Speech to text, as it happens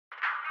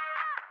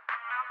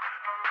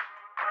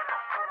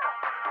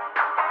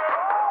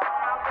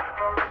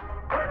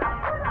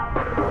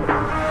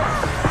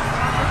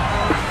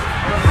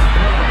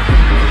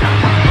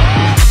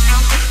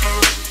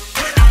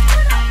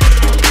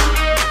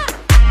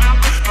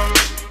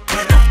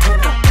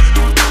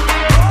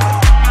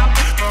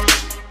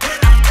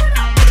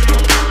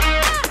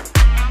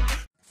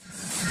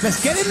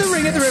Let's get in the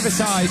ring at the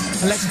Riverside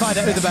and let's find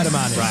out who the better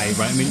man is. Right.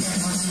 I mean,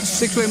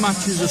 six-way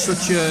matches are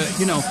such a,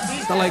 you know,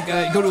 they're like,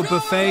 you go to a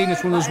buffet and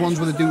it's one of those ones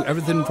where they do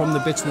everything from the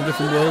bits in a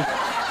different world.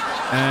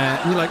 And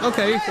you're like,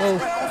 okay, well,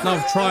 now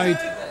I've tried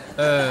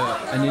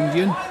an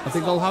Indian, I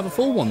think I'll have a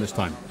full one this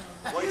time.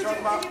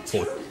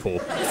 Poor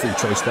food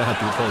choice there, I had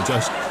to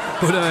apologise.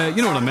 But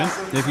you know what I meant.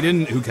 If you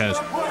didn't, who cares?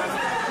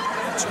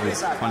 So we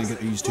finally get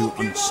these two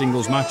on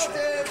singles match.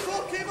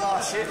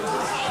 About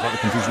the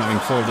confusion having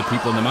four of the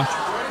people in the match.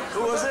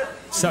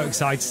 So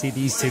excited to see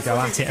these two go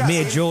at it.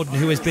 AMIR Jordan,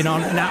 who has been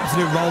on an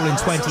absolute roll in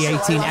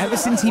 2018, ever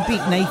since he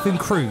beat Nathan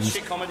Cruz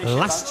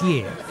last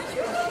year.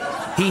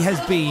 He has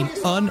been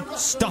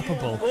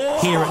unstoppable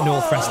here at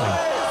North Wrestling.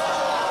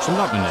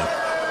 Something happening there.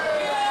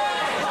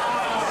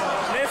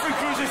 Nathan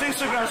Cruz's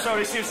Instagram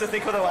story seems to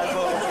think otherwise.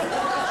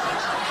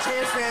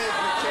 Cheers, mate.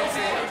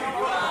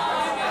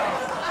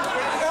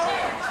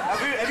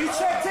 Have you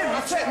checked him?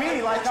 You checked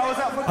me. Like, I was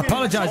at fucking... I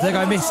apologise, I think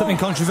I missed something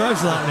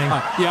controversial happening.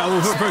 Yeah,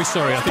 we're very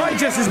sorry. Quite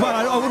just as well.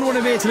 I wouldn't want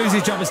AMIR to lose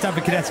his job at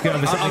Stamford, Connecticut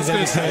over something that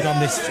he's heard on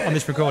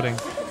this recording.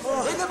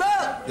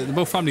 They're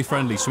both family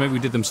friendly, so maybe we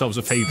did themselves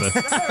a favour.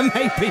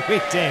 Maybe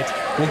we did.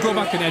 We'll go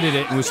back and edit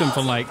it with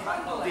something like,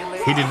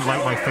 he didn't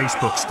like my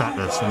Facebook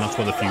status, and that's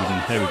why they're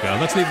feuding. There we go.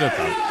 Let's leave it at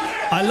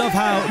that. I love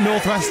how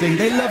North Wrestling,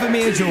 they love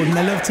AMIR Jordan,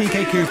 they love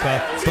TK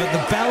Cooper, but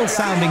the bell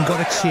sounding got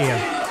a cheer.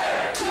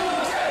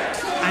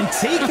 And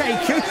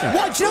TK Cooper,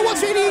 do you know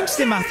what's really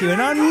interesting, Matthew?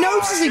 And I'm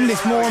noticing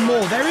this more and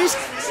more. There is,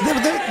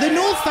 the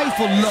North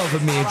faithful love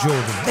AMIR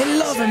Jordan. They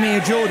love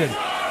AMIR Jordan.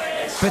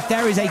 But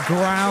there is a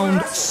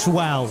ground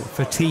swell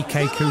for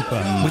TK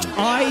Cooper, which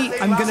I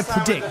am going to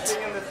predict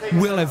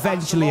will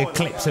eventually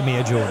eclipse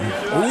AMIR Jordan.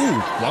 Ooh,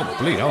 wow,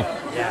 bleed, oh.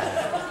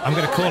 I'm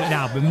going to call it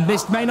now, but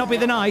this may not be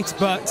the night,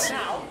 but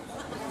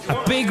a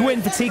big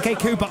win for TK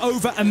Cooper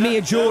over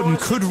AMIR Jordan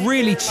could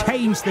really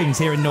change things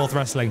here in North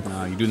Wrestling.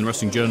 You're doing the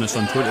Wrestling Journalist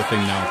on Twitter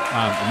thing now.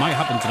 It might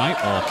happen tonight,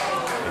 or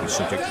it's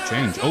subject to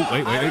change. Oh,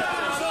 wait.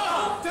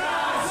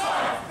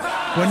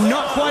 We're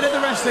not quite at the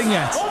wrestling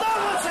yet.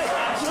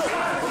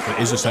 It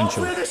is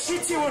essential. Play the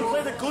shitty one,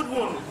 play the good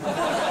one.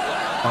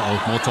 Uh-oh,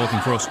 more talking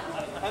for us.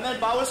 And then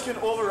Bowers can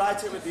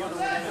overwrite it with the other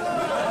one.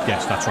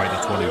 Yes, that's right,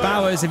 that's what it is.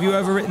 Bowers, have you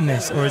overwritten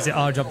this, or is it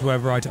our job to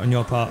overwrite it on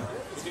your part?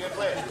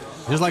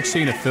 It's just like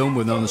seeing a film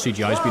with none of the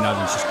CGI's been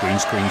added to green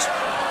screens.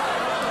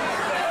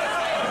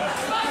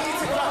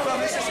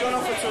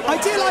 I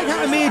do like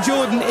how AMIR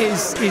Jordan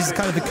is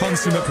kind of the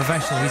consummate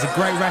professional. He's a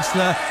great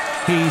wrestler.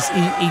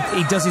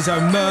 He does his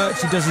own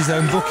merch, he does his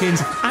own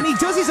bookings, and he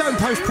does his own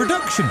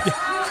post-production.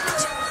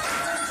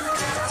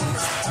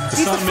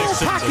 He's the full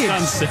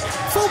package.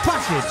 Full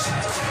package.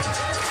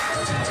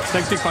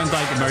 Like Dick Van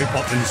Dyke and Mary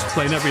Poppins,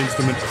 playing every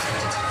instrument.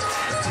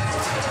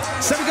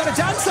 So we've got a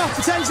dance-off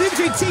potentially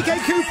between TK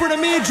Cooper and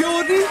AMIR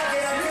Jordan.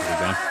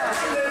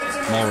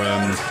 More,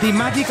 The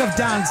magic of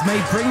dance may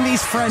bring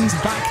these friends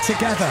back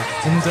together.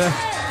 And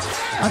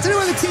I don't know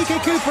whether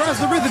TK Cooper has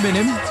the rhythm in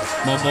him.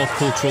 More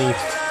cultural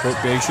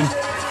appropriation,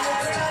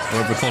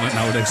 whatever we call it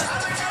nowadays.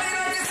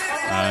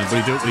 Will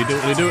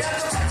he do it?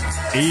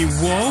 He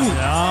won't.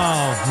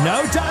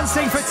 No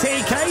dancing for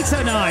TK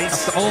tonight.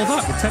 After all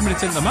that, we're 10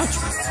 minutes into the match.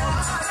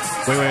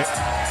 Wait.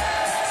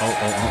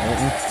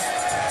 Oh.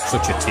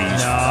 Such a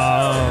tease.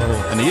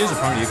 No. And he is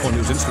apparently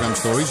according to his Instagram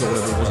stories or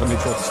whatever it was. Let me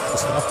try to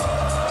start.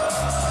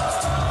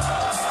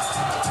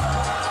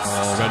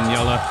 Oh, red and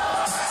yellow.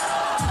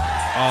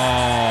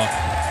 Oh.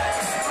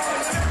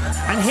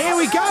 And here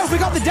we go. We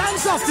got the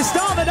dance off to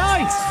start the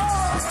night.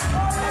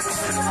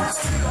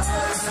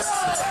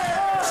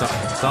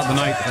 Start the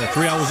night,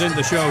 3 hours into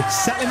the show.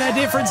 Settling their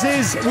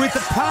differences with the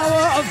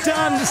power of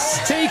dance.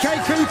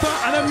 TK Cooper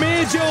and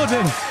AMIR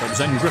Jordan.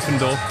 Representing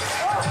Gryffindor.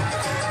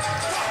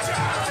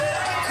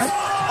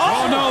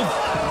 Oh no!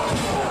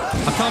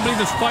 I can't believe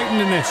there's fighting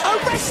in this. A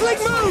wrestling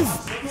move!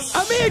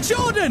 AMIR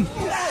Jordan!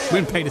 We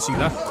didn't pay to see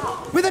that.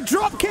 With a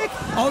drop kick.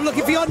 Oh,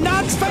 looking for your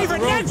Nan's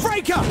favourite neck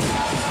breaker.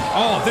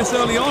 Oh, this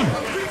early on.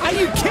 Are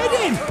you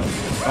kidding?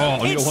 Oh,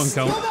 only a one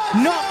count.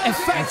 Not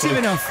effective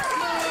enough.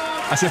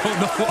 I said, oh,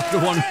 no,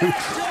 the one who...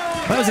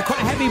 That was a quite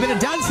heavy bit of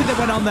dancing that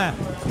went on there.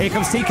 Here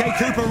comes TK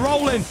Cooper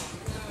rolling.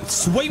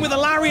 Swing with a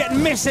lariat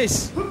and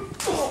misses.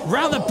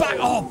 Round the back.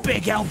 Oh,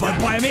 big elbow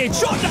by AMIR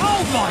Jordan.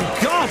 Oh, my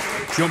God.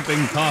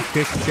 Jumping calf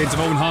kick. Shades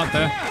of Owen Hart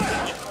there.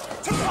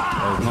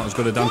 Oh, not as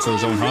good a dancer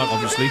as Owen Hart,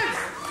 obviously.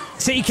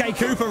 TK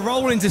Cooper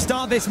rolling to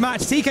start this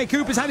match. TK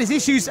Cooper's had his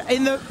issues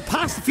in the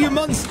past few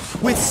months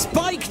with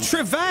Spike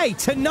Trevay.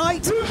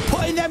 Tonight,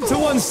 putting them to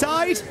one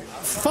side,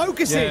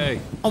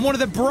 focusing on one of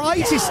the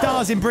brightest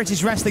stars in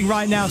British wrestling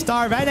right now,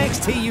 star of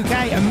NXT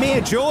UK,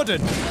 AMIR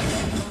Jordan.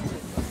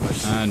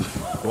 And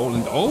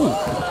rolling. Oh,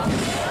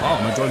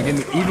 AMIR Jordan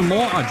getting even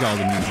more agile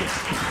than usual.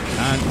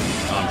 And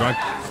arm drag.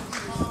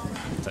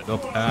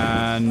 Up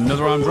and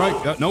another arm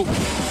drag. Nope.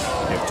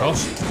 Hip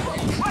toss.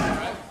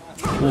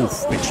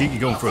 Oof, bit cheeky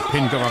going for a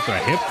pin cover after a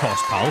hip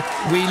toss,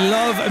 pal. We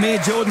love Amir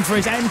Jordan for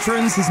his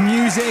entrance, his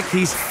music,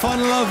 he's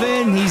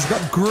fun-loving, he's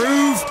got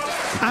groove,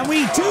 and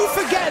we do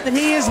forget that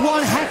he is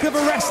one heck of a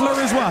wrestler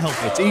as well.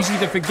 It's easy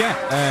to forget,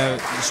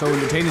 so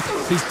entertaining.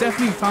 He's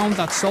definitely found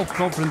that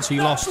self-confidence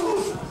he lost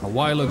a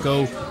while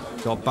ago,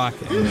 got back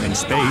in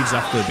spades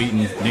after beating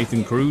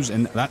Nathan Cruz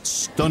in that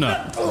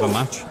stunner of a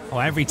match. Oh,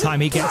 every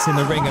time he gets in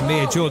the ring,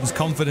 Amir Jordan's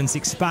confidence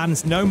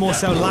expands. No more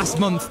so last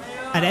month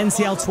at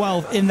NCL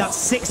 12 in that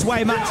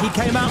 6-way match. He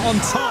came out on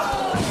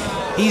top.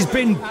 He's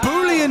been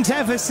buoyant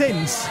ever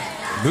since.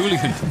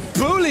 Buoyant.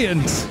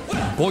 Buoyant.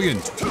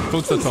 Buoyant.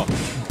 Close to the top.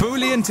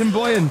 Buoyant and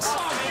buoyant.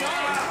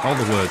 All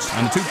the words.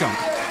 And the 2 count.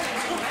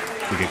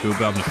 TK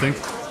Cooper having a think.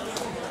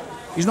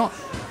 He's not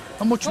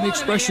much of the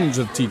expressions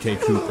of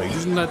TK Cooper. He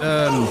doesn't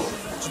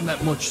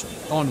let much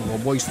on or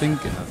voice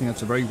thinking. I think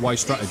that's a very wise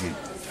strategy.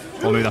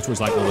 Or maybe that's what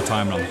it's like all the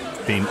time, and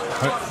I'm being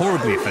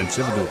horribly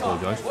offensive. I do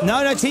apologise.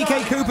 No,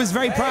 TK Cooper's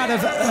very proud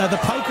of the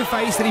poker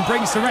face that he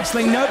brings to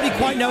wrestling. Nobody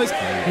quite knows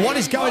what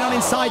is going on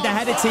inside the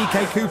head of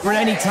TK Cooper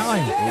at any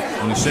time.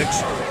 Oh, only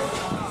 6.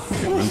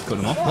 Cut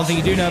him off. One thing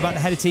you do know about the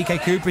head of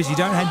TK Cooper is you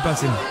don't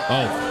headbutt him.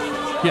 Oh,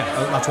 yeah,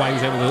 that's why he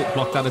was able to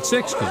block that at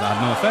 6, because that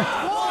had no effect.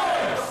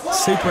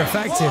 Super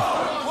effective.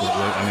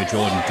 Amir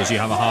Jordan, does he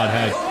have a hard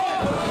head?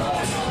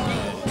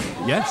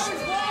 Yes.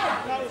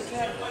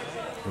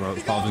 Well,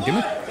 it's part of the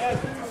gimmick.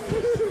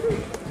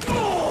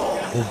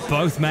 Well,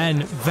 both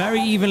men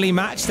very evenly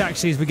matched,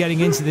 actually, as we're getting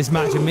into this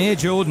match. Amir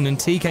Jordan and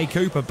TK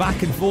Cooper,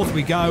 back and forth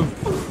we go.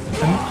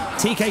 And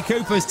TK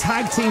Cooper's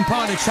tag team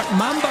partner Chuck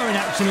Mambo in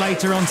action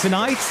later on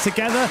tonight.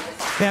 Together,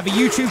 they have a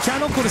YouTube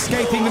channel called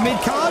Escaping the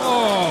Mid-Card.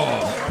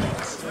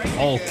 Oh!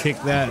 All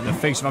kick there in the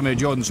face of Amir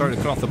Jordan. Sorry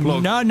to cut off the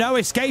plug. No,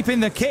 escaping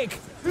the kick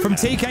from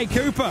TK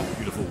Cooper.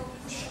 Beautiful.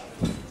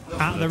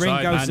 Out the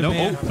ring goes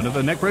Amir. Oh,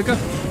 another neck breaker.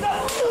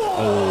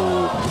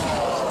 Oh.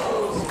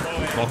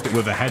 Blocked it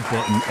with a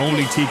headbutt, and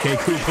only TK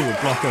Cooper would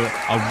block a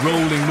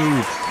rolling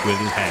move with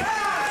his head.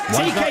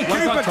 TK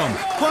Cooper,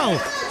 well,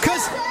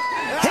 because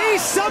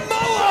he's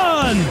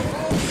Samoan!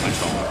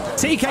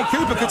 TK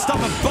Cooper could stop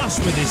a bus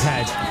with his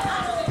head.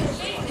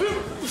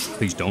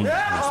 Please don't.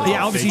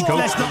 Yeah, obviously,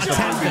 let's not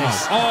attempt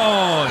this.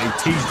 Oh,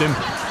 he teased him.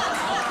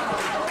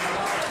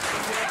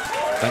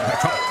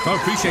 Crowd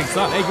appreciates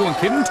that. Hey, go on,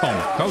 kid and Tom.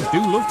 Crowd do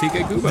love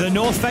TK Cooper. The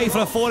North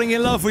Faithful are falling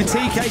in love with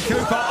TK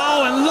Cooper.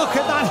 Oh, and look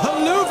at that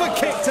haluva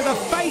kick to the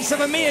face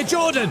of Amir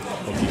Jordan.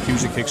 Well, he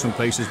accuser kick some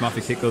places,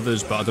 Mafia kick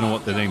others, but I don't know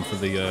what the name for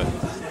the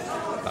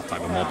that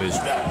type of mob is.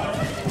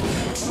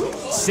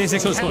 Scissor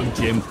kick.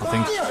 Jim, I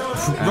think.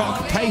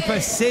 Rock, paper,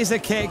 scissor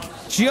kick.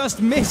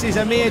 Just misses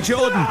Amir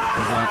Jordan.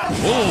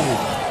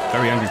 Oh,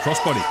 very angry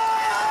crossbody.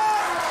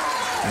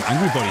 An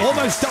angry body.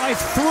 Almost dived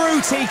through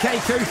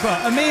TK Cooper.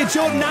 Amir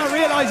Jordan now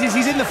realises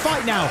he's in the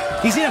fight now.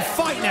 He's in a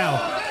fight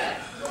now.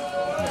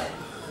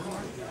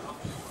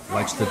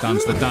 Likes to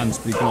dance the dance,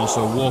 but he can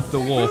also walk the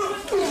walk.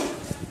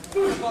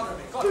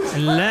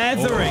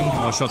 Leathering.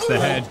 Oh, shot to the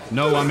head.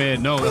 No, Amir.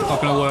 No, that's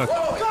not going to work.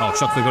 Oh,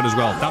 shot to the gut as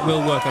well. That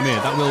will work, Amir.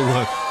 That will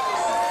work.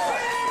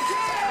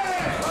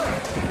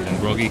 And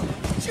groggy.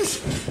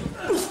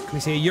 We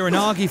see a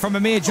Uranagi from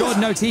Amir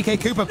Jordan. No,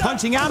 TK Cooper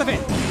punching out of it.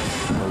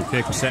 Low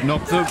kick, setting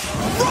up the...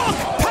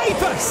 Rock,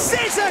 paper,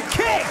 scissor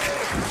kick!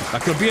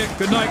 That could be it.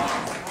 Good night.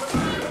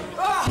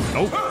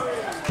 Nope.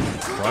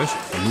 Surprise.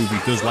 The movie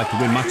does like to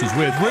win matches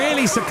with.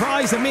 Really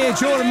surprised Amir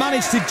Jordan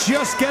managed to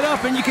just get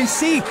up, and you can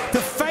see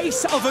the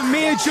face of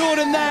Amir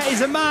Jordan there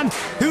is a man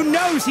who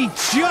knows he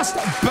just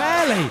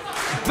barely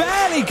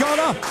got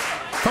up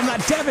from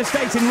that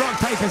devastating rock,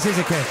 paper,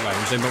 scissor kick. Right,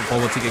 we're saying about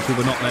forward TK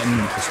Cooper not letting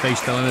his face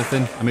tell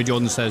anything. Amir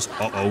Jordan says,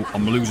 uh-oh,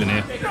 I'm losing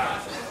here.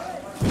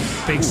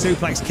 Big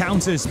suplex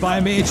counters by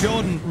Amir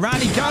Jordan.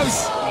 Round he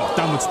goes. Oh,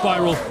 downward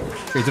spiral.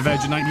 Straight to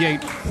Virgin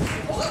 98.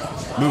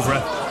 Move,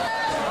 ref.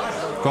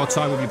 Go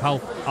outside with you, pal.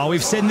 Oh,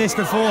 we've seen this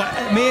before.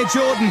 Amir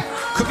Jordan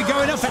could be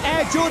going up for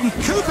Air Jordan.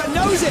 Cooper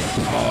knows it.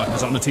 Oh,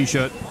 it's on the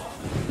t-shirt.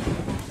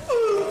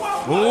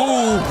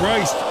 Oh,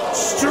 Christ.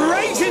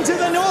 Straight into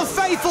the North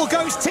Faithful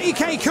goes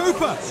TK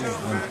Cooper.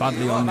 And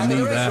badly on the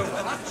knee there.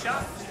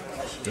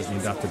 Doesn't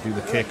even have to do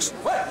the kicks.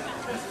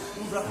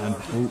 And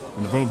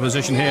in the front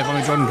position here, if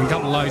Amir Jordan can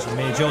capitalise.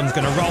 Amir Jordan's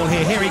going to roll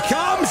here. Here he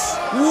comes.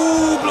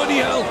 Ooh, bloody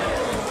hell.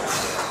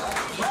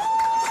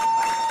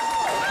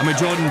 Amir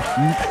Jordan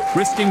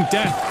risking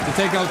death to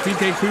take out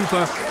TK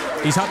Cooper.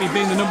 He's happy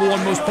being the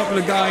 #1 most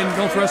popular guy in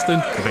North Wrestling,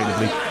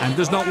 debatably, and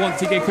does not want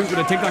TK Cooper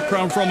to take that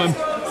crown from him.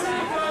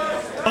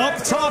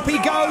 Up top he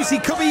goes. He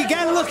could be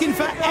again looking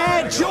for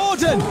Air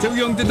Jordan. Too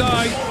young to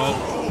die. Oh.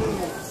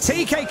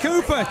 TK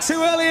Cooper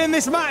too early in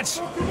this match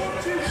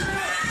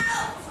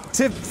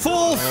to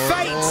fall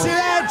fate to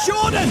Air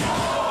Jordan.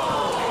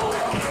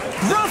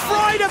 Rough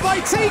Rider by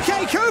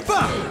TK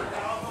Cooper.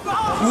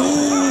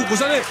 Ooh, was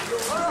that it?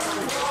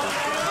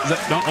 Is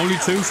that not only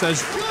 2,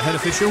 says head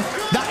official?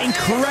 That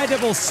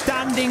incredible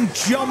standing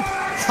jump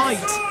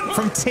height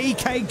from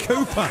TK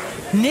Cooper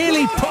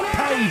nearly put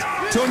fade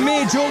to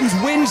AMIR Jordan's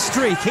win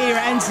streak here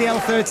at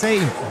NCL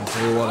 13. I'll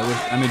tell you what, I wish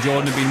AMIR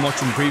Jordan had been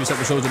watching previous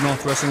episodes of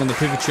North Wrestling on the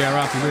Pivot Chair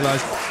app and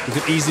realised we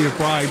could easily have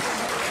bribed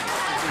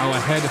our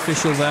head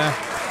official there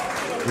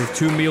with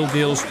 2 meal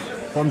deals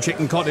from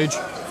Chicken Cottage.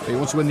 He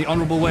wants to win the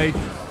honourable way.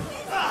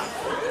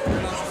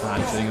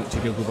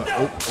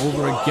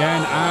 Over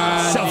again,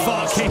 and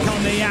Safar kick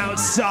on the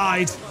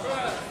outside.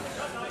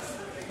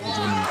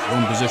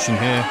 Wrong position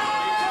here.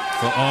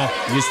 But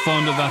he's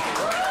fond of that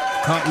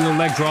cartwheel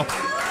leg drop.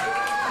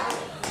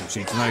 You'll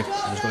see tonight,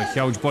 he's got a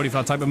huge body for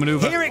that type of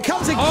manoeuvre. Here it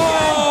comes again.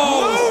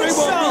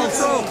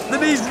 Moonsault! The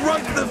knee's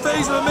right to the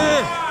face of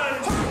AMIR.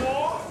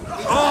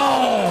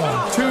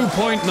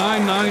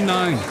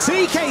 2.999.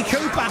 TK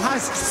Cooper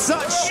has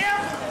such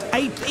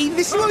a...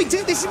 This is what we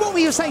do. This is what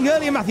we were saying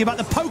earlier, Matthew, about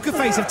the poker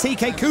face of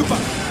TK Cooper.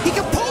 He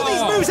can pull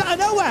these moves out of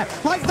nowhere,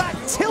 like that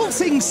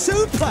tilting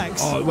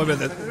suplex. Oh, remember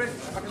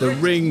the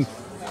ring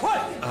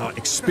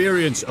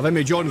experience of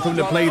AMIR Jordan coming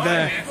to play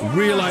there,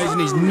 realising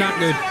he's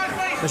knackered.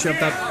 Especially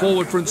after that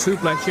forward front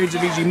suplex, shades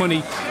of easy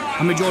money.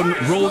 AMIR Jordan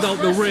rolled out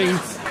the ring,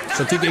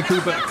 so TK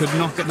Cooper could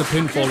not get the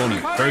pinfall on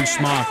him. Very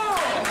smart.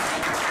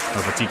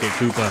 However, TK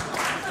Cooper,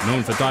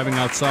 known for diving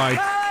outside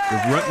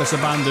with reckless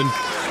abandon.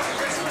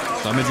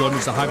 So AMIR Jordan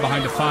needs to hide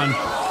behind a fan.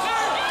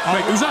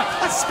 Wait, who's that?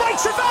 That's Spike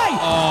Trevay!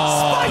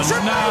 Spike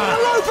Trevay with a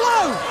low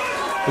blow!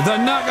 The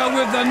knacker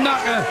with the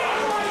knacker!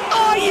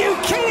 Are you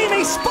kidding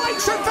me? Spike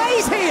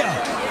Trevay's here!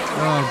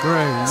 Oh,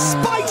 great.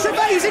 Spike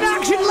Trevay's in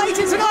action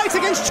later tonight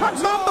against Chuck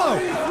Mambo!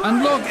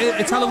 And look,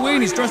 it's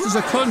Halloween, he's dressed as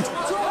a cunt.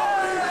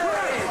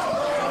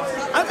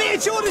 AMIR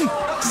Jordan!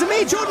 Does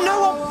AMIR Jordan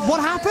know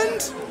what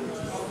happened?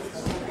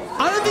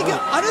 I don't think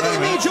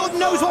AMIR Jordan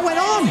knows what went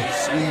on.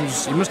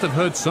 He must have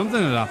heard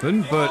something had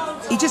happened,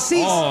 but... He just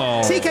sees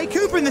TK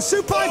Cooper in the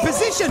supine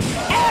position.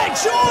 Air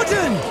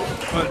Jordan!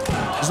 But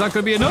is that going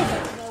to be enough?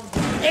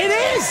 It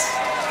is!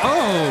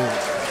 Oh.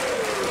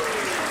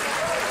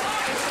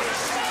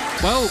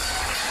 Well,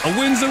 a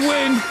win's a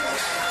win.